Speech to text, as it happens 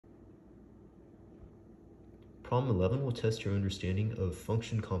Problem 11 will test your understanding of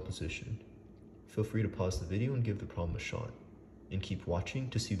function composition. Feel free to pause the video and give the problem a shot, and keep watching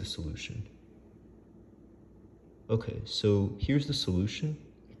to see the solution. Okay, so here's the solution.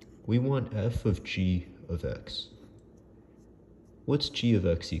 We want f of g of x. What's g of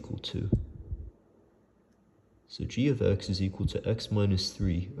x equal to? So g of x is equal to x minus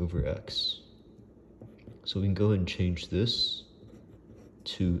 3 over x. So we can go ahead and change this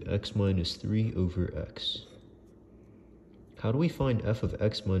to x minus 3 over x. How do we find f of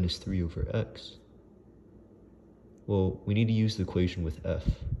x minus 3 over x? Well, we need to use the equation with f.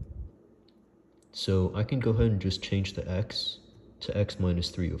 So I can go ahead and just change the x to x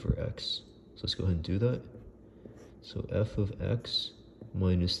minus 3 over x. So let's go ahead and do that. So f of x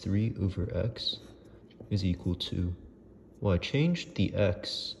minus 3 over x is equal to, well, I changed the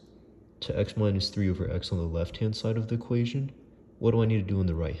x to x minus 3 over x on the left-hand side of the equation. What do I need to do on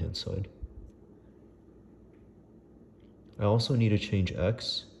the right-hand side? I also need to change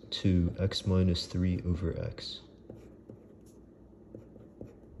x to x minus 3 over x.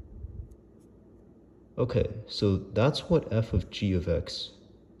 Okay, so that's what f of g of x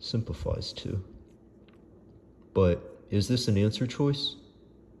simplifies to. But is this an answer choice?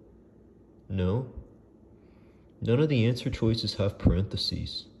 No. None of the answer choices have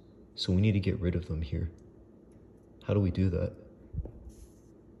parentheses, so we need to get rid of them here. How do we do that?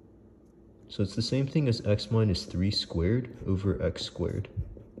 So it's the same thing as x minus 3 squared over x squared.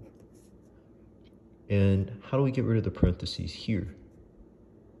 And how do we get rid of the parentheses here?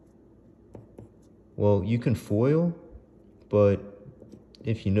 Well, you can FOIL, but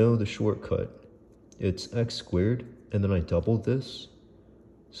if you know the shortcut, it's x squared, and then I doubled this,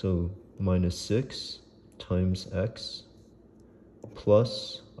 so minus 6 times x,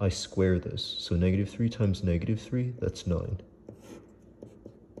 plus I square this, so negative 3 times negative 3, that's 9.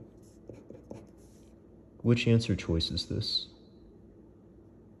 Which answer choice is this?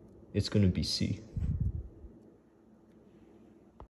 It's going to be C.